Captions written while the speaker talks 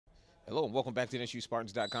Hello and welcome back to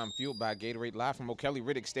NSUSpartans.com, fueled by Gatorade, live from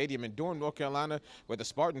O'Kelly-Riddick Stadium in Durham, North Carolina, where the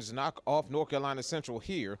Spartans knock off North Carolina Central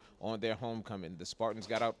here on their homecoming. The Spartans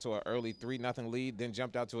got out to an early 3-0 lead, then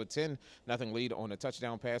jumped out to a 10-0 lead on a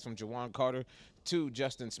touchdown pass from Juwan Carter to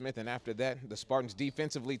Justin Smith, and after that, the Spartans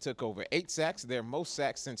defensively took over. 8 sacks, their most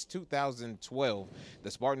sacks since 2012.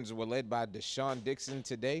 The Spartans were led by Deshaun Dixon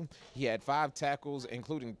today. He had 5 tackles,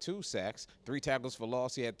 including 2 sacks, 3 tackles for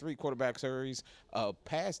loss. He had 3 quarterback hurries, a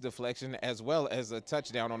pass deflection, as well as a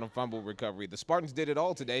touchdown on a fumble recovery. The Spartans did it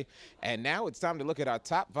all today, and now it's time to look at our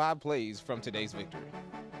top 5 plays from today's victory.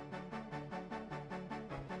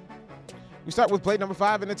 We start with play number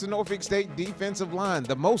 5, and it's a Norfolk State defensive line.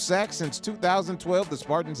 The most sacks since 2012. The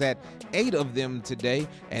Spartans had 8 of them today,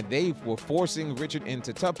 and they were forcing Richard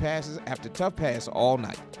into tough passes after tough pass all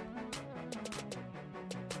night.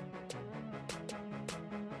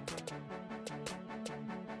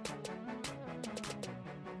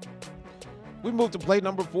 We move to play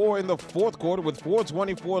number 4 in the 4th quarter with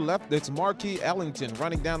 4:24 left. It's Marquis Ellington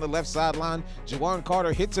running down the left sideline. Juwan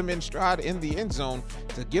Carter hits him in stride in the end zone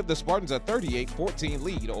to give the Spartans a 38-14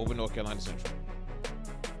 lead over North Carolina Central.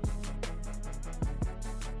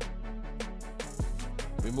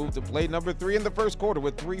 We move to play number 3 in the 1st quarter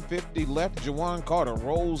with 3:50 left. Juwan Carter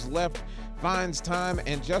rolls left, finds time,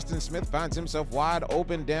 and Justin Smith finds himself wide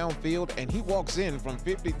open downfield, and he walks in from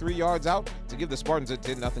 53 yards out to give the Spartans a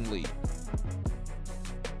 10-0 lead.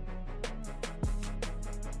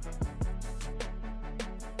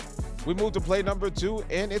 We move to play number 2,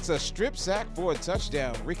 and it's a strip sack for a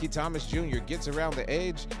touchdown. Ricky Thomas Jr. gets around the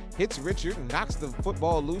edge, hits Richard, knocks the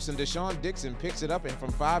football loose, and Deshaun Dixon picks it up, and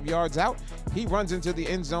from 5 yards out, he runs into the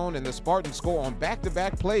end zone, and the Spartans score on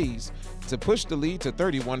back-to-back plays to push the lead to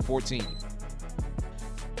 31-14.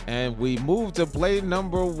 And we move to play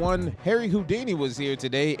number 1. Harry Houdini was here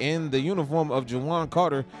today in the uniform of Juwan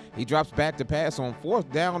Carter. He drops back to pass on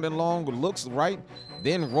 4th down and long, looks right,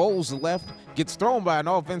 then rolls left, gets thrown by an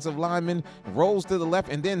offensive lineman, rolls to the left,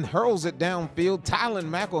 and then hurls it downfield. Tylen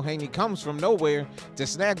McElhaney comes from nowhere to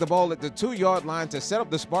snag the ball at the 2-yard line to set up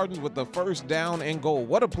the Spartans with the 1st down and goal.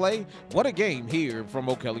 What a play, what a game here from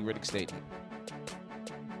O'Kelly-Riddick Stadium.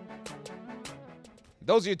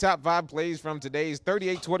 Those are your top 5 plays from today's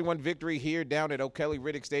 38-21 victory here down at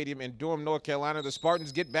O'Kelly-Riddick Stadium in Durham, North Carolina. The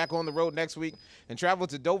Spartans get back on the road next week and travel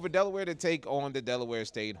to Dover, Delaware to take on the Delaware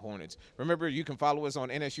State Hornets. Remember, you can follow us on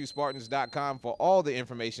NSUSpartans.com for all the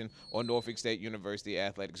information on Norfolk State University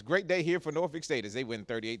athletics. Great day here for Norfolk State as they win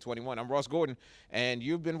 38-21. I'm Ross Gordon, and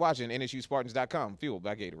you've been watching NSUSpartans.com, fueled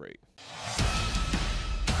by Gatorade.